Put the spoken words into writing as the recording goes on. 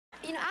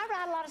you know, I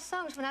write a lot of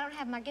songs when I don't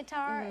have my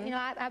guitar. You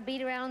know, I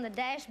beat around on the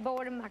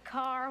dashboard of my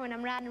car when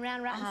I'm riding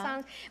around writing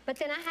songs. But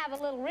then I have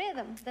a little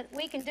rhythm that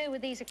we can do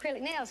with these acrylic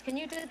nails. Can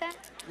you do that?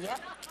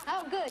 Yep.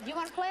 Oh, good. You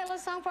want to play a little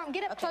song for them?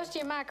 Get up close to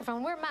your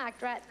microphone. We're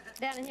mic'd right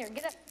down in here.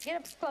 Get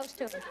up close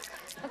to them.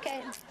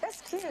 Okay.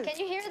 That's cute. Can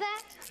you hear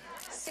that?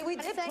 See, we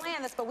did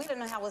plan this, but we didn't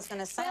know how it was going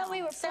to sound. Well,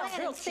 we were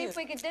planning to see if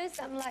we could do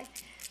something like,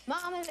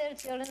 Mama, little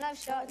children love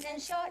shortening,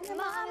 shortening.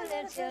 Mama,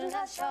 little children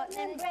love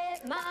shortening bread.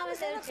 Mama,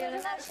 little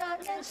children love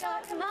shortening,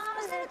 shortening.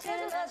 Mama, little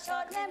children love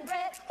shortening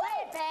bread.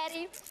 Wait,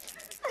 Patty.